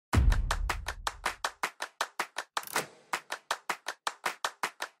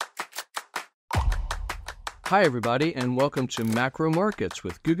Hi, everybody, and welcome to Macro Markets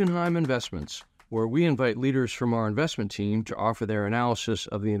with Guggenheim Investments, where we invite leaders from our investment team to offer their analysis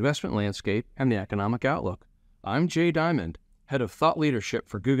of the investment landscape and the economic outlook. I'm Jay Diamond, Head of Thought Leadership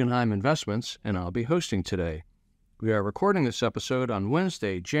for Guggenheim Investments, and I'll be hosting today. We are recording this episode on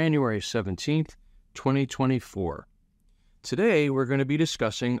Wednesday, January 17th, 2024. Today, we're going to be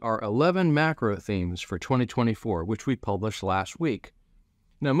discussing our 11 macro themes for 2024, which we published last week.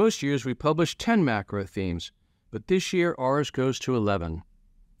 Now, most years we publish 10 macro themes, but this year ours goes to 11.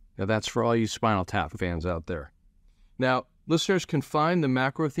 Now, that's for all you Spinal Tap fans out there. Now, listeners can find the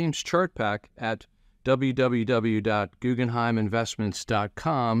macro themes chart pack at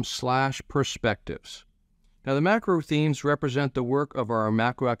www.guggenheiminvestments.com/perspectives. Now, the macro themes represent the work of our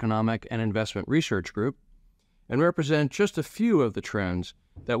macroeconomic and investment research group and represent just a few of the trends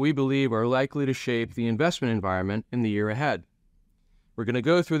that we believe are likely to shape the investment environment in the year ahead. We're going to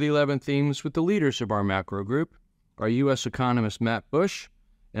go through the 11 themes with the leaders of our macro group, our U.S. economist Matt Bush,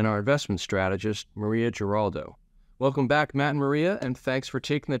 and our investment strategist Maria Giraldo. Welcome back, Matt and Maria, and thanks for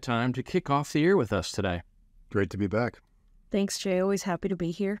taking the time to kick off the year with us today. Great to be back. Thanks, Jay. Always happy to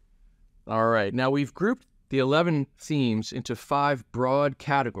be here. All right. Now, we've grouped the 11 themes into 5 broad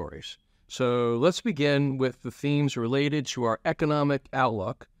categories. So let's begin with the themes related to our economic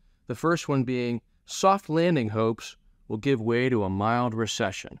outlook, the first one being soft landing hopes will give way to a mild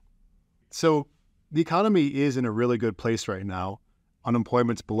recession. So the economy is in a really good place right now.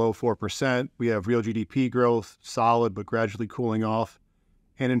 Unemployment's below 4%. We have real GDP growth, solid but gradually cooling off.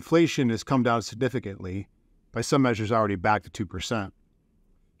 And inflation has come down significantly, by some measures already back to 2%.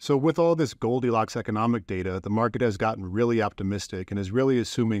 So with all this Goldilocks economic data, the market has gotten really optimistic and is really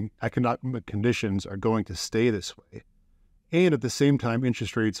assuming economic conditions are going to stay this way. And at the same time,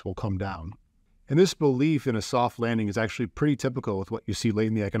 interest rates will come down. And this belief in a soft landing is actually pretty typical with what you see late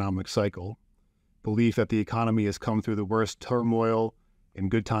in the economic cycle. Belief that the economy has come through the worst turmoil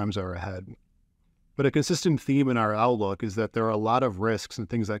and good times are ahead. But a consistent theme in our outlook is that there are a lot of risks and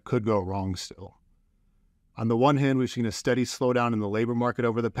things that could go wrong still. On the one hand, we've seen a steady slowdown in the labor market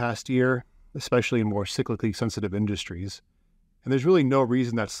over the past year, especially in more cyclically sensitive industries. And there's really no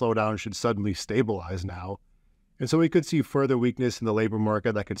reason that slowdown should suddenly stabilize now. And so we could see further weakness in the labor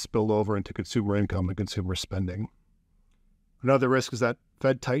market that could spill over into consumer income and consumer spending. Another risk is that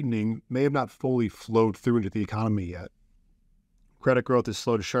Fed tightening may have not fully flowed through into the economy yet. Credit growth has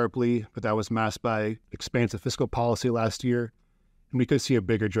slowed sharply, but that was masked by expansive fiscal policy last year, and we could see a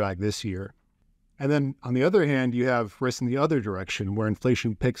bigger drag this year. And then, on the other hand, you have risk in the other direction where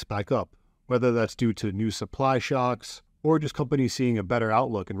inflation picks back up, whether that's due to new supply shocks or just companies seeing a better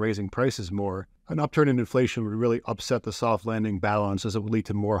outlook and raising prices more. An upturn in inflation would really upset the soft landing balance as it would lead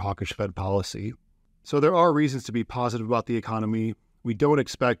to more hawkish Fed policy. So there are reasons to be positive about the economy. We don't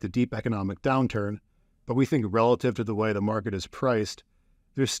expect a deep economic downturn, but we think relative to the way the market is priced,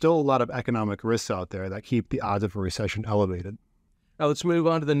 there's still a lot of economic risks out there that keep the odds of a recession elevated. Now let's move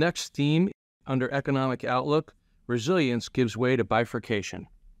on to the next theme. Under economic outlook, resilience gives way to bifurcation.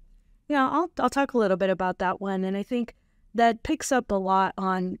 Yeah, I'll talk a little bit about that one, and I think that picks up a lot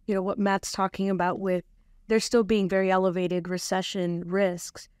on what Matt's talking about with there still being very elevated recession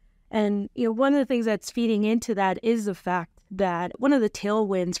risks. And one of the things that's feeding into that is the fact that one of the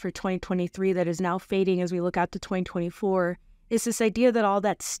tailwinds for 2023 that is now fading as we look out to 2024 is this idea that all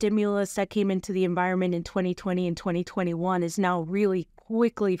that stimulus that came into the environment in 2020 and 2021 is now really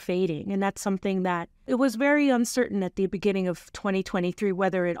quickly fading. And that's something that it was very uncertain at the beginning of 2023,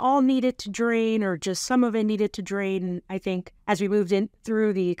 whether it all needed to drain or just some of it needed to drain. And I think as we moved in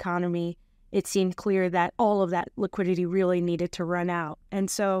through the economy, it seemed clear that all of that liquidity really needed to run out. And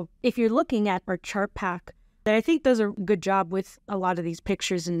so if you're looking at our chart pack, that I think does a good job with a lot of these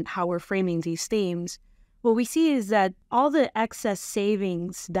pictures and how we're framing these themes, what we see is that all the excess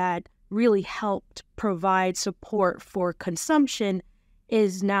savings that really helped provide support for consumption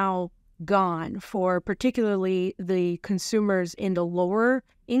is now gone for particularly the consumers in the lower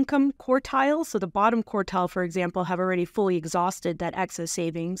income quartile. So the bottom quartile, for example, have already fully exhausted that excess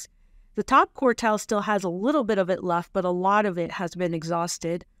savings. The top quartile still has a little bit of it left, but a lot of it has been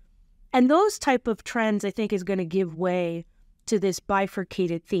exhausted. And those type of trends, I think, is going to give way to this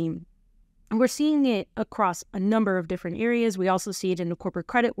bifurcated theme. And we're seeing it across a number of different areas. We also see it in the corporate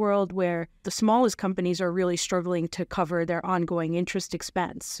credit world where the smallest companies are really struggling to cover their ongoing interest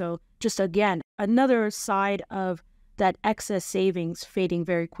expense. So just again, another side of that excess savings fading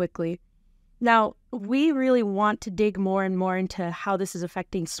very quickly. Now, we really want to dig more and more into how this is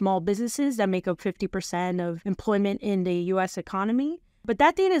affecting small businesses that make up 50% of employment in the U.S. economy. But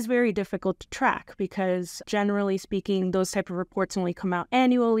that data is very difficult to track because generally speaking, those type of reports only come out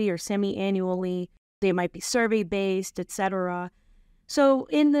annually or semi-annually. They might be survey-based, etc. So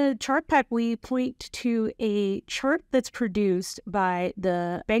in the chart pack, we point to a chart that's produced by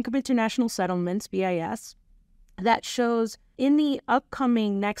the Bank of International Settlements, BIS, that shows in the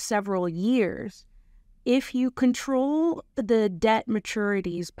upcoming next several years, if you control the debt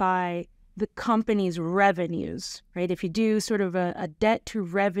maturities by the company's revenues, right? If you do sort of a debt to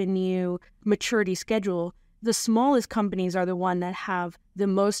revenue maturity schedule, the smallest companies are the one that have the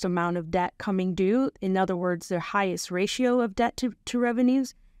most amount of debt coming due. In other words, their highest ratio of debt to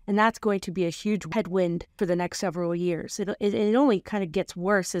revenues. And that's going to be a huge headwind for the next several years. It only kind of gets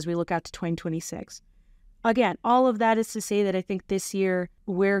worse as we look out to 2026. Again, all of that is to say that I think this year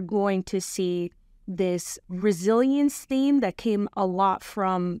we're going to see this resilience theme that came a lot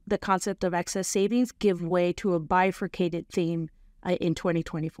from the concept of excess savings give way to a bifurcated theme in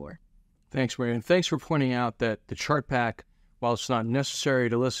 2024. Thanks, Maria. And thanks for pointing out that the chart pack, while it's not necessary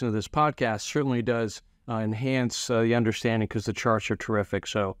to listen to this podcast, certainly does enhance the understanding because the charts are terrific.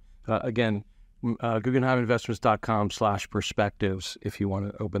 So again, GuggenheimInvestments.com/perspectives if you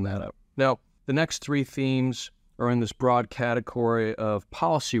want to open that up. Now, the next three themes are in this broad category of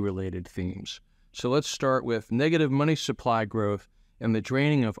policy-related themes. So let's start with negative money supply growth and the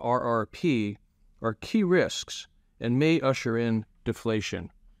draining of RRP are key risks and may usher in deflation.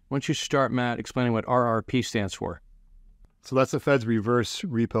 Why don't you start, Matt, explaining what RRP stands for? So that's the Fed's reverse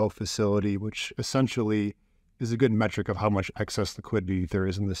repo facility, which essentially is a good metric of how much excess liquidity there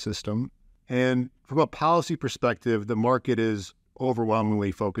is in the system. And from a policy perspective, the market is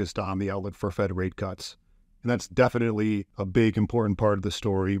overwhelmingly focused on the outlook for Fed rate cuts. And that's definitely a big, important part of the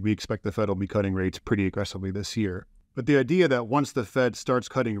story. We expect the Fed will be cutting rates pretty aggressively this year. But the idea that once the Fed starts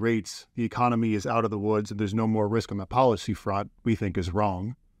cutting rates, the economy is out of the woods and there's no more risk on the policy front, we think is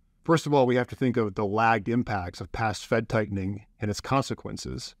wrong. First of all, we have to think of the lagged impacts of past Fed tightening and its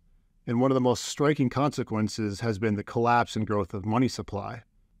consequences. And one of the most striking consequences has been the collapse in growth of money supply.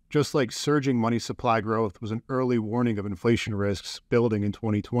 Just like surging money supply growth was an early warning of inflation risks building in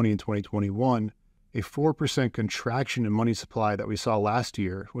 2020 and 2021, a 4% contraction in money supply that we saw last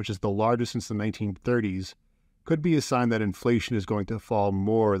year, which is the largest since the 1930s, could be a sign that inflation is going to fall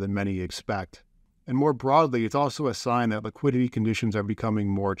more than many expect. And more broadly, it's also a sign that liquidity conditions are becoming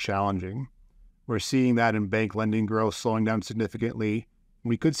more challenging. We're seeing that in bank lending growth slowing down significantly.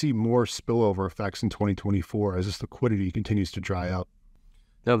 We could see more spillover effects in 2024 as this liquidity continues to dry up.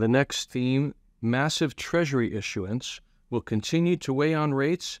 Now, the next theme, massive Treasury issuance, will continue to weigh on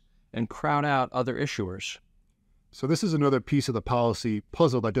rates and crowd out other issuers. So this is another piece of the policy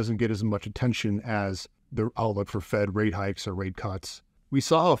puzzle that doesn't get as much attention as the outlook for Fed rate hikes or rate cuts. We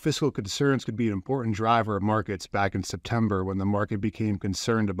saw how fiscal concerns could be an important driver of markets back in September when the market became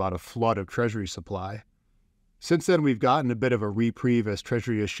concerned about a flood of Treasury supply. Since then, we've gotten a bit of a reprieve as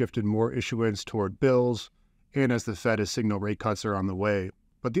Treasury has shifted more issuance toward bills and as the Fed has signaled rate cuts are on the way.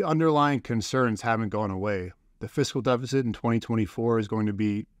 But the underlying concerns haven't gone away. The fiscal deficit in 2024 is going to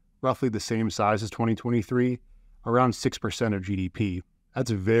be roughly the same size as 2023, around 6% of GDP.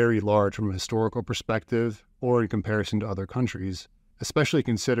 That's very large from a historical perspective or in comparison to other countries, especially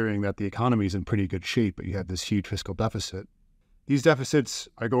considering that the economy is in pretty good shape, but you have this huge fiscal deficit. These deficits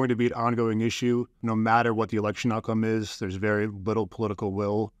are going to be an ongoing issue no matter what the election outcome is. There's very little political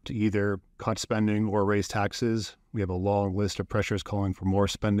will to either cut spending or raise taxes. We have a long list of pressures calling for more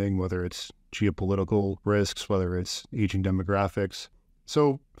spending, whether it's geopolitical risks, whether it's aging demographics.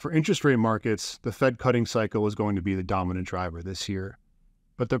 So for interest rate markets, the Fed cutting cycle is going to be the dominant driver this year.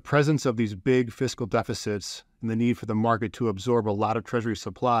 But the presence of these big fiscal deficits and the need for the market to absorb a lot of Treasury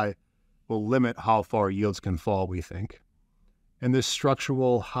supply will limit how far yields can fall, we think. And this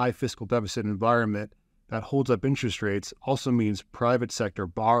structural high fiscal deficit environment that holds up interest rates also means private sector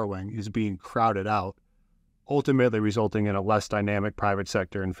borrowing is being crowded out, ultimately resulting in a less dynamic private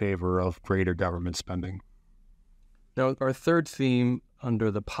sector in favor of greater government spending. Now, our third theme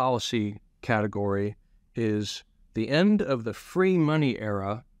under the policy category is the end of the free money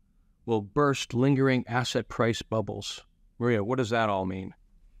era will burst lingering asset price bubbles. Maria, what does that all mean?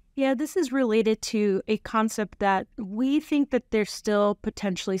 Yeah, this is related to a concept that we think that there's still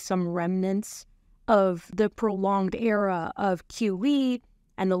potentially some remnants of the prolonged era of QE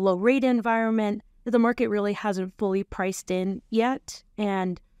and the low rate environment that the market really hasn't fully priced in yet.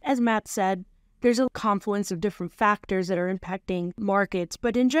 And as Matt said, there's a confluence of different factors that are impacting markets.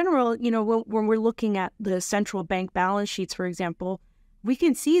 But in general, when we're looking at the central bank balance sheets, for example, we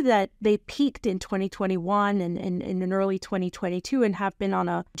can see that they peaked in 2021 and in early 2022 and have been on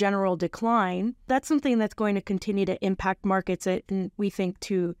a general decline. That's something that's going to continue to impact markets, and we think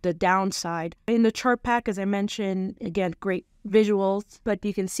to the downside. In the chart pack, as I mentioned, again, great visuals, but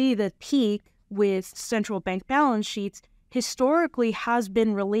you can see the peak with central bank balance sheets historically has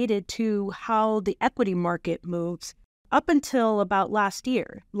been related to how the equity market moves up until about last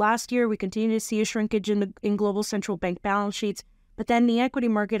year. Last year, we continued to see a shrinkage in global central bank balance sheets, but then the equity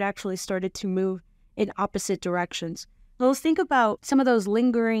market actually started to move in opposite directions. Well, let's think about some of those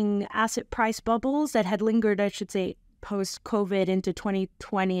lingering asset price bubbles that had lingered, I should say, post-COVID into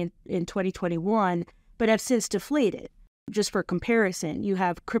 2020 and 2021, but have since deflated. Just for comparison, you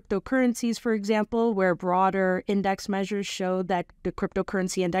have cryptocurrencies, for example, where broader index measures show that the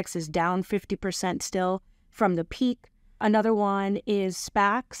cryptocurrency index is down 50% still from the peak. Another one is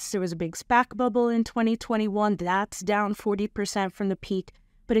SPACs. There was a big SPAC bubble in 2021. That's down 40% from the peak.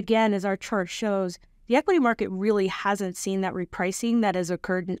 But again, as our chart shows, the equity market really hasn't seen that repricing that has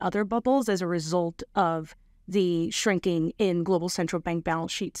occurred in other bubbles as a result of the shrinking in global central bank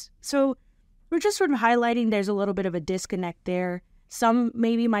balance sheets. So we're just sort of highlighting there's a little bit of a disconnect there. Some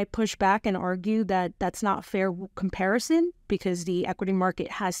maybe might push back and argue that that's not fair comparison because the equity market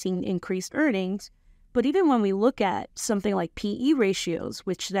has seen increased earnings. But even when we look at something like PE ratios,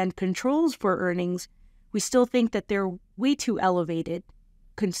 which then controls for earnings, we still think that they're way too elevated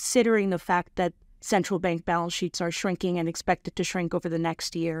considering the fact that central bank balance sheets are shrinking and expected to shrink over the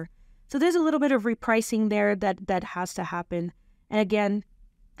next year. So there's a little bit of repricing there that has to happen. And again,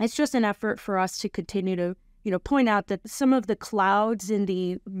 it's just an effort for us to continue to, point out that some of the clouds in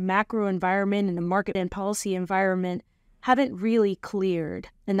the macro environment and the market and policy environment haven't really cleared.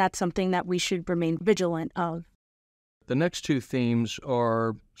 And that's something that we should remain vigilant of. The next two themes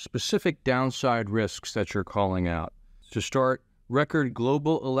are specific downside risks that you're calling out. To start, record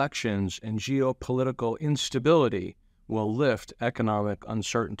global elections and geopolitical instability will lift economic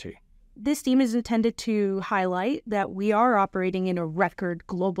uncertainty. This theme is intended to highlight that we are operating in a record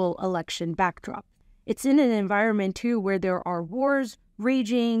global election backdrop. It's in an environment, too, where there are wars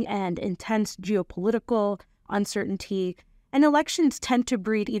raging and intense geopolitical uncertainty, and elections tend to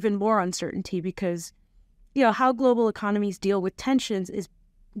breed even more uncertainty because, how global economies deal with tensions is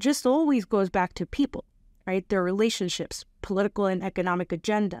just always goes back to people, right? Their relationships, political and economic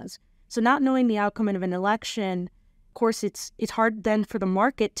agendas. So not knowing the outcome of an election, of course, it's hard then for the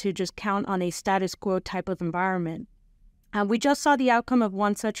market to just count on a status quo type of environment. We just saw the outcome of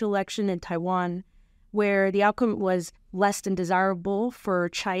one such election in Taiwan, where the outcome was less than desirable for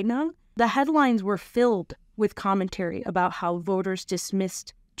China. The headlines were filled with commentary about how voters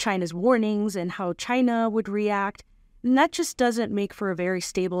dismissed China's warnings and how China would react. And that just doesn't make for a very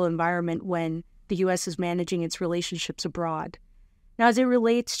stable environment when the U.S. is managing its relationships abroad. Now, as it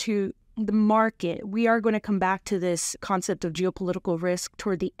relates to the market, we are going to come back to this concept of geopolitical risk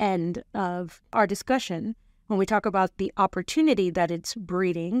toward the end of our discussion when we talk about the opportunity that it's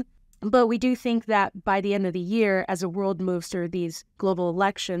breeding. But we do think that by the end of the year, as the world moves through these global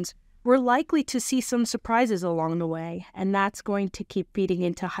elections, we're likely to see some surprises along the way, and that's going to keep feeding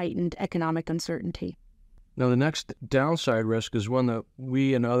into heightened economic uncertainty. Now, the next downside risk is one that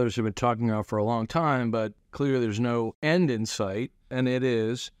we and others have been talking about for a long time, but clearly there's no end in sight, and it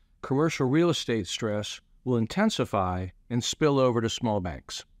is commercial real estate stress will intensify and spill over to small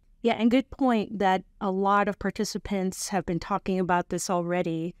banks. Yeah, and good point that a lot of participants have been talking about this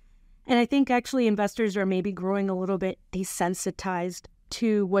already. And I think actually investors are maybe growing a little bit desensitized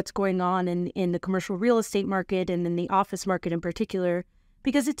to what's going on in the commercial real estate market and in the office market in particular,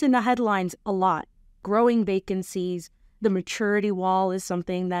 because it's in the headlines a lot. Growing vacancies, the maturity wall is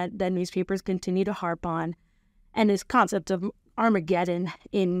something that newspapers continue to harp on, and this concept of Armageddon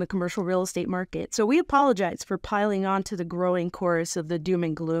in the commercial real estate market. So we apologize for piling on to the growing chorus of the doom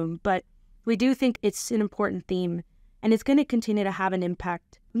and gloom, but we do think it's an important theme, and it's going to continue to have an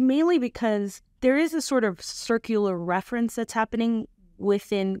impact, mainly because there is a sort of circular reference that's happening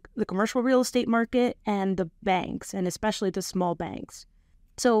within the commercial real estate market and the banks, and especially the small banks.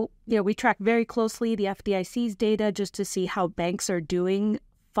 So, we track very closely the FDIC's data just to see how banks are doing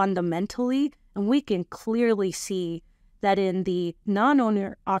fundamentally, and we can clearly see that in the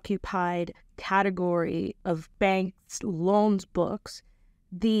non-owner-occupied category of banks' loans books,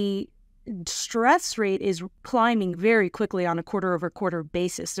 the stress rate is climbing very quickly on a quarter-over-quarter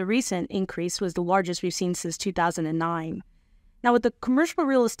basis. The recent increase was the largest we've seen since 2009. Now, what the commercial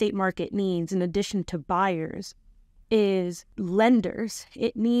real estate market needs, in addition to buyers, is lenders.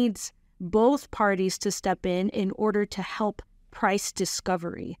 It needs both parties to step in order to help price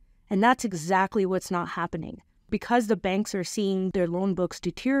discovery. And that's exactly what's not happening. Because the banks are seeing their loan books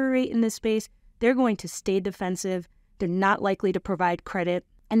deteriorate in this space, they're going to stay defensive. They're not likely to provide credit.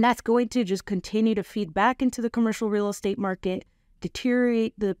 And that's going to just continue to feed back into the commercial real estate market,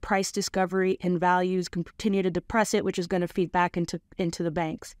 deteriorate the price discovery and values, continue to depress it, which is going to feed back into the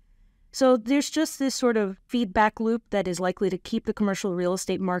banks. So there's just this sort of feedback loop that is likely to keep the commercial real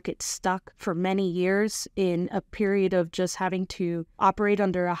estate market stuck for many years in a period of just having to operate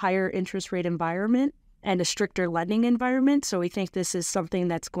under a higher interest rate environment and a stricter lending environment. So we think this is something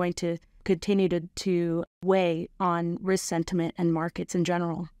that's going to continue to weigh on risk sentiment and markets in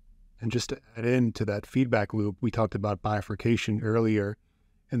general. And just to add into that feedback loop, we talked about bifurcation earlier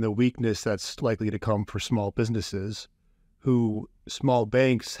and the weakness that's likely to come for small businesses who small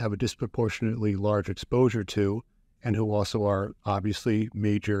banks have a disproportionately large exposure to, and who also are obviously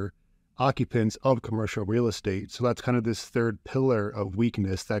major occupants of commercial real estate. So that's kind of this third pillar of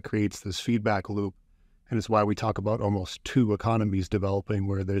weakness that creates this feedback loop. And it's why we talk about almost two economies developing,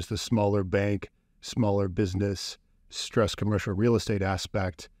 where there's the smaller bank, smaller business, stressed commercial real estate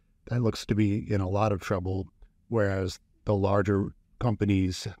aspect that looks to be in a lot of trouble, whereas the larger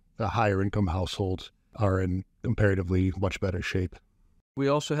companies, the higher income households, are in comparatively much better shape. We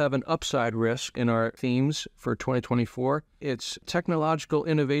also have an upside risk in our themes for 2024. It's technological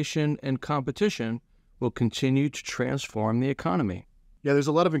innovation and competition will continue to transform the economy. Yeah, there's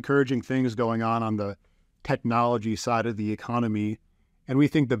a lot of encouraging things going on the technology side of the economy. And we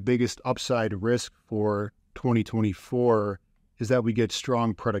think the biggest upside risk for 2024 is that we get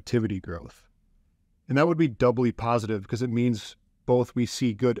strong productivity growth. And that would be doubly positive because it means both we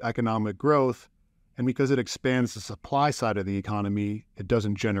see good economic growth, and because it expands the supply side of the economy, it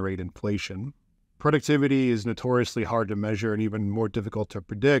doesn't generate inflation. Productivity is notoriously hard to measure and even more difficult to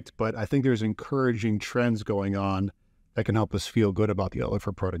predict, but I think there's encouraging trends going on that can help us feel good about the outlook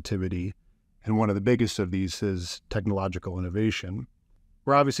for productivity. And one of the biggest of these is technological innovation.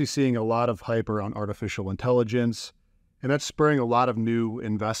 We're obviously seeing a lot of hype around artificial intelligence, and that's spurring a lot of new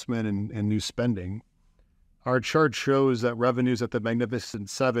investment and new spending. Our chart shows that revenues at the Magnificent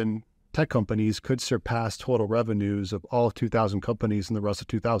Seven tech companies could surpass total revenues of all 2,000 companies in the Russell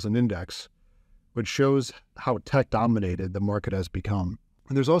 2000 index, which shows how tech-dominated the market has become.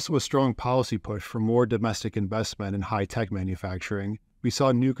 And there's also a strong policy push for more domestic investment in high-tech manufacturing. We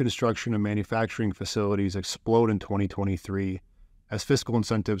saw new construction and manufacturing facilities explode in 2023 as fiscal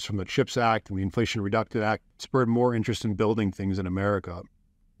incentives from the CHIPS Act and the Inflation Reduction Act spurred more interest in building things in America.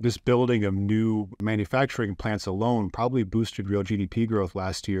 This building of new manufacturing plants alone probably boosted real GDP growth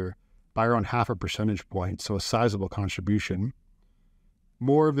last year by around 0.5 percentage point, so a sizable contribution.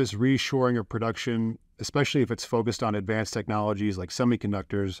 More of this reshoring of production, especially if it's focused on advanced technologies like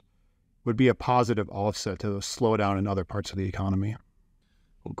semiconductors, would be a positive offset to the slowdown in other parts of the economy.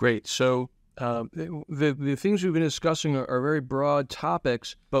 Well, great. So the things we've been discussing are very broad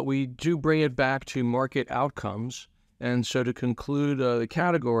topics, but we do bring it back to market outcomes. And so to conclude the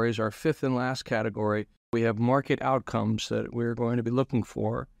categories, our fifth and last category, we have market outcomes that we're going to be looking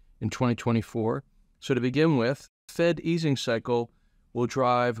for in 2024. So to begin with, Fed easing cycle will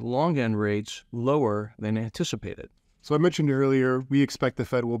drive long-end rates lower than anticipated. So I mentioned earlier, we expect the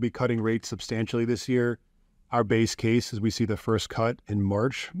Fed will be cutting rates substantially this year. Our base case is we see the first cut in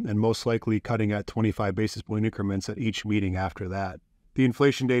March and most likely cutting at 25 basis point increments at each meeting after that. The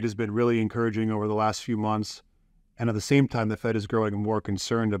inflation data has been really encouraging over the last few months. And at the same time, the Fed is growing more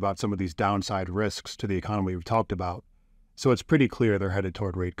concerned about some of these downside risks to the economy we've talked about. So it's pretty clear they're headed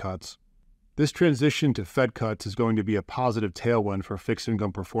toward rate cuts. This transition to Fed cuts is going to be a positive tailwind for fixed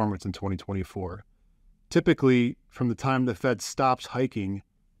income performance in 2024. Typically, from the time the Fed stops hiking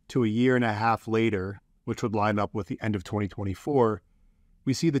to a year and a half later, which would line up with the end of 2024,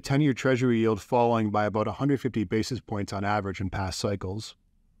 we see the 10-year Treasury yield falling by about 150 basis points on average in past cycles.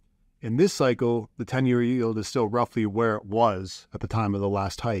 In this cycle, the 10-year yield is still roughly where it was at the time of the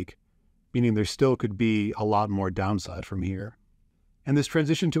last hike, meaning there still could be a lot more downside from here. And this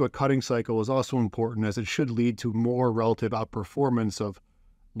transition to a cutting cycle is also important as it should lead to more relative outperformance of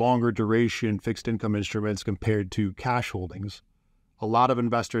longer duration fixed income instruments compared to cash holdings. A lot of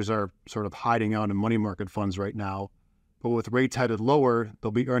investors are sort of hiding out in money market funds right now, but with rates headed lower,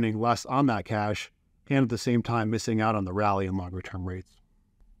 they'll be earning less on that cash and at the same time missing out on the rally in longer term rates.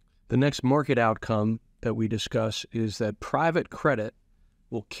 The next market outcome that we discuss is that private credit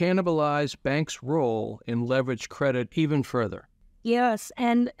will cannibalize banks' role in leveraged credit even further. Yes,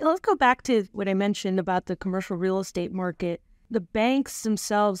 and let's go back to what I mentioned about the commercial real estate market. The banks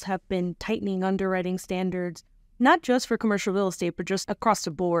themselves have been tightening underwriting standards, not just for commercial real estate, but just across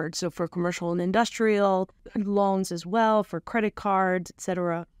the board. So for commercial and industrial loans as well, for credit cards, et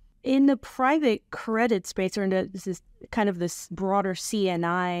cetera. In the private credit space, or in this broader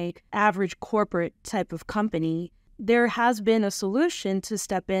CNI, average corporate type of company, there has been a solution to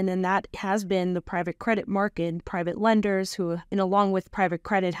step in, and that has been the private credit market, private lenders who, along with private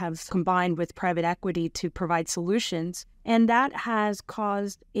credit, have combined with private equity to provide solutions. And that has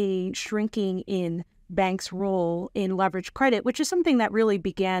caused a shrinking in banks' role in leveraged credit, which is something that really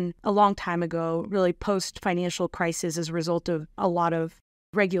began a long time ago, really post-financial crisis as a result of a lot of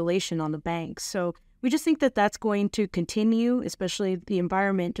regulation on the banks. So we just think that that's going to continue, especially the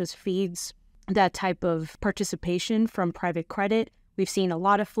environment just feeds that type of participation from private credit. We've seen a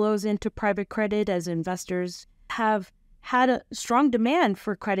lot of flows into private credit as investors have had a strong demand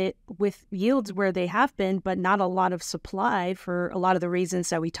for credit with yields where they have been, but not a lot of supply for a lot of the reasons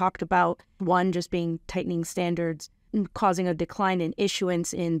that we talked about. One, just being tightening standards, causing a decline in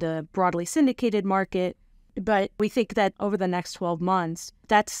issuance in the broadly syndicated market. But we think that over the next 12 months,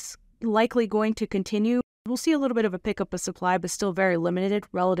 that's likely going to continue. We'll see a little bit of a pickup of supply, but still very limited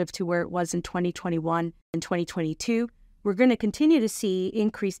relative to where it was in 2021 and 2022. We're going to continue to see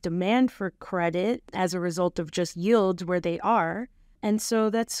increased demand for credit as a result of just yields where they are. And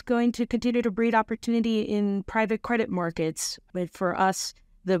so that's going to continue to breed opportunity in private credit markets. But for us,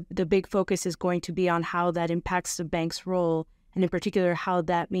 the big focus is going to be on how that impacts the bank's role, and in particular, how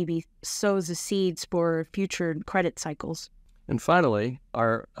that maybe sows the seeds for future credit cycles. And finally,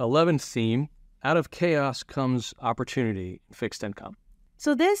 our 11th theme, out of chaos comes opportunity, fixed income.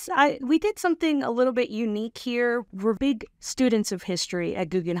 So we did something a little bit unique here. We're big students of history at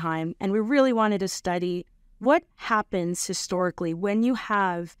Guggenheim, and we really wanted to study what happens historically when you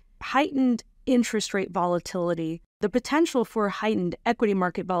have heightened interest rate volatility, the potential for heightened equity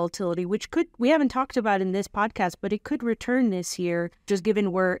market volatility, which we haven't talked about in this podcast, but it could return this year, just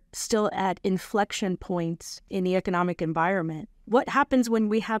given we're still at inflection points in the economic environment. What happens when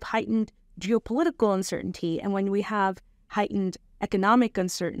we have heightened geopolitical uncertainty and when we have heightened economic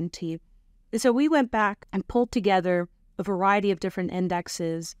uncertainty? And so we went back and pulled together a variety of different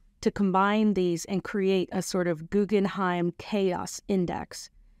indexes to combine these and create a sort of Guggenheim chaos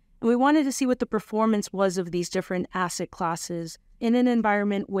index. And we wanted to see what the performance was of these different asset classes in an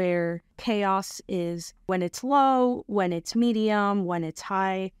environment where chaos is when it's low, when it's medium, when it's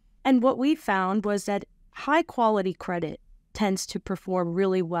high. And what we found was that high quality credit tends to perform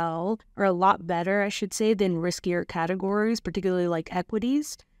really well, or a lot better, I should say, than riskier categories, particularly like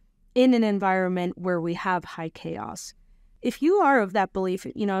equities, in an environment where we have high chaos. If you are of that belief,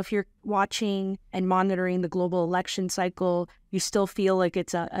 if you're watching and monitoring the global election cycle, you still feel like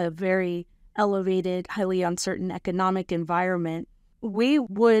it's a very elevated, highly uncertain economic environment, we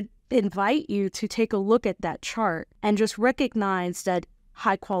would invite you to take a look at that chart and just recognize that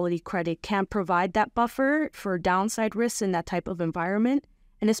high-quality credit can provide that buffer for downside risks in that type of environment.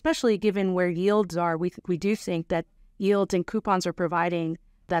 And especially given where yields are, we do think that yields and coupons are providing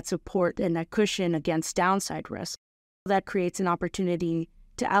that support and that cushion against downside risk. That creates an opportunity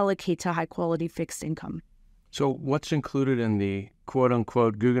to allocate to high-quality fixed income. So what's included in the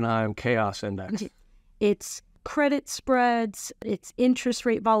quote-unquote Guggenheim Chaos Index? It's credit spreads, it's interest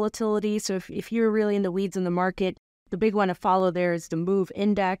rate volatility. So if you're really in the weeds in the market, the big one to follow there is the MOVE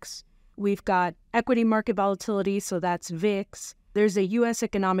Index. We've got equity market volatility, so that's VIX. There's a U.S.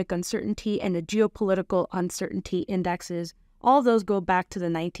 economic uncertainty and the geopolitical uncertainty indexes. All those go back to the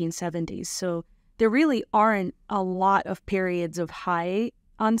 1970s. So there really aren't a lot of periods of high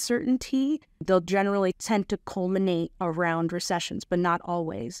uncertainty. They'll generally tend to culminate around recessions, but not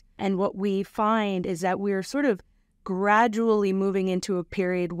always. And what we find is that we're sort of gradually moving into a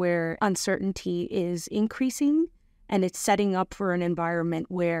period where uncertainty is increasing, and it's setting up for an environment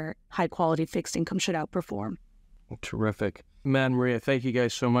where high-quality fixed income should outperform. Terrific. Matt and Maria, thank you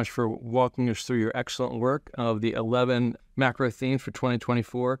guys so much for walking us through your excellent work of the 11 macro themes for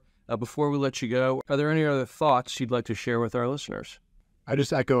 2024. Before we let you go, are there any other thoughts you'd like to share with our listeners? I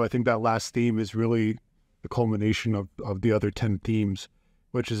just echo, I think that last theme is really the culmination of the other 10 themes,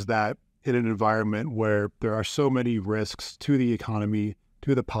 which is that in an environment where there are so many risks to the economy,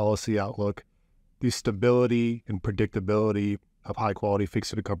 to the policy outlook, the stability and predictability of high-quality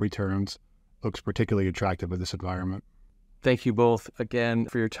fixed income returns looks particularly attractive in this environment. Thank you both again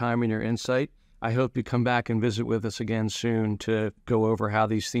for your time and your insight. I hope you come back and visit with us again soon to go over how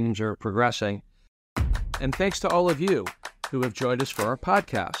these themes are progressing. And thanks to all of you who have joined us for our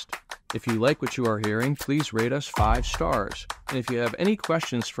podcast. If you like what you are hearing, please rate us 5 stars. And if you have any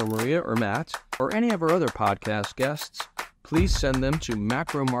questions for Maria or Matt or any of our other podcast guests, please send them to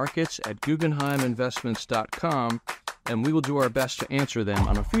macromarkets@guggenheiminvestments.com, and we will do our best to answer them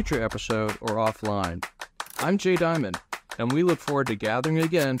on a future episode or offline. I'm Jay Diamond, and we look forward to gathering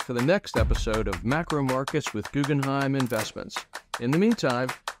again for the next episode of Macro Markets with Guggenheim Investments. In the meantime,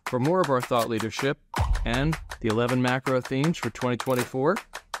 For more of our thought leadership and the 11 macro themes for 2024,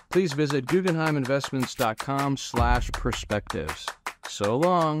 please visit GuggenheimInvestments.com/perspectives. So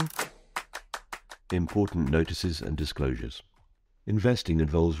long. Important notices and disclosures. Investing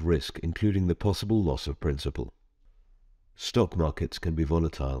involves risk, including the possible loss of principal. Stock markets can be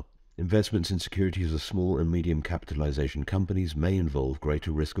volatile. Investments in securities of small and medium capitalization companies may involve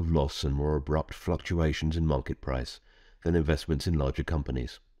greater risk of loss and more abrupt fluctuations in market price than investments in larger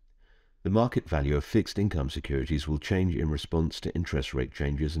companies. The market value of fixed income securities will change in response to interest rate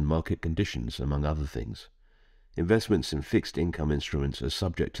changes and market conditions, among other things. Investments in fixed income instruments are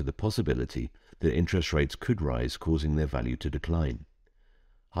subject to the possibility that interest rates could rise, causing their value to decline.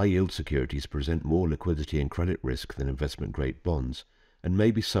 High-yield securities present more liquidity and credit risk than investment-grade bonds and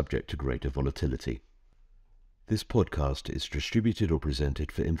may be subject to greater volatility. This podcast is distributed or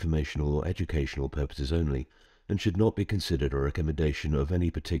presented for informational or educational purposes only and should not be considered a recommendation of any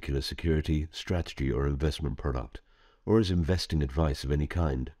particular security, strategy, or investment product, or as investing advice of any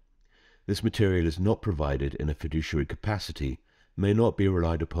kind. This material is not provided in a fiduciary capacity, may not be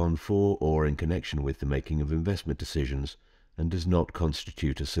relied upon for or in connection with the making of investment decisions, and does not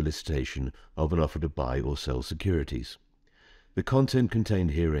constitute a solicitation of an offer to buy or sell securities. The content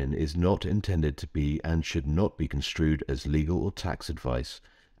contained herein is not intended to be and should not be construed as legal or tax advice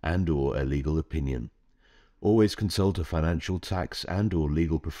and/or a legal opinion. Always consult a financial, tax, and/or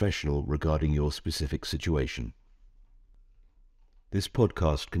legal professional regarding your specific situation. This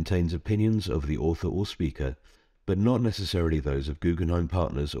podcast contains opinions of the author or speaker, but not necessarily those of Guggenheim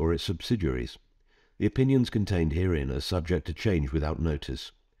Partners or its subsidiaries. The opinions contained herein are subject to change without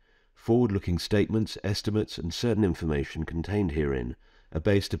notice. Forward-looking statements, estimates, and certain information contained herein are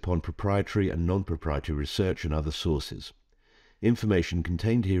based upon proprietary and non-proprietary research and other sources. Information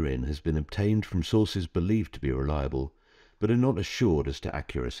contained herein has been obtained from sources believed to be reliable, but are not assured as to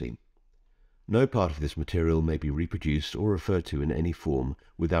accuracy. No part of this material may be reproduced or referred to in any form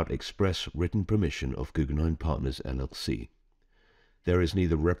without express written permission of Guggenheim Partners LLC. There is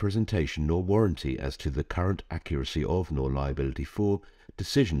neither representation nor warranty as to the current accuracy of nor liability for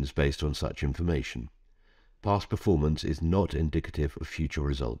decisions based on such information. Past performance is not indicative of future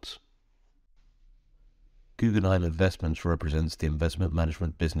results. Guggenheim Investments represents the investment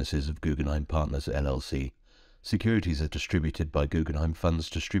management businesses of Guggenheim Partners LLC. Securities are distributed by Guggenheim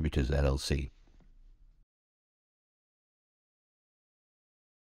Funds Distributors LLC.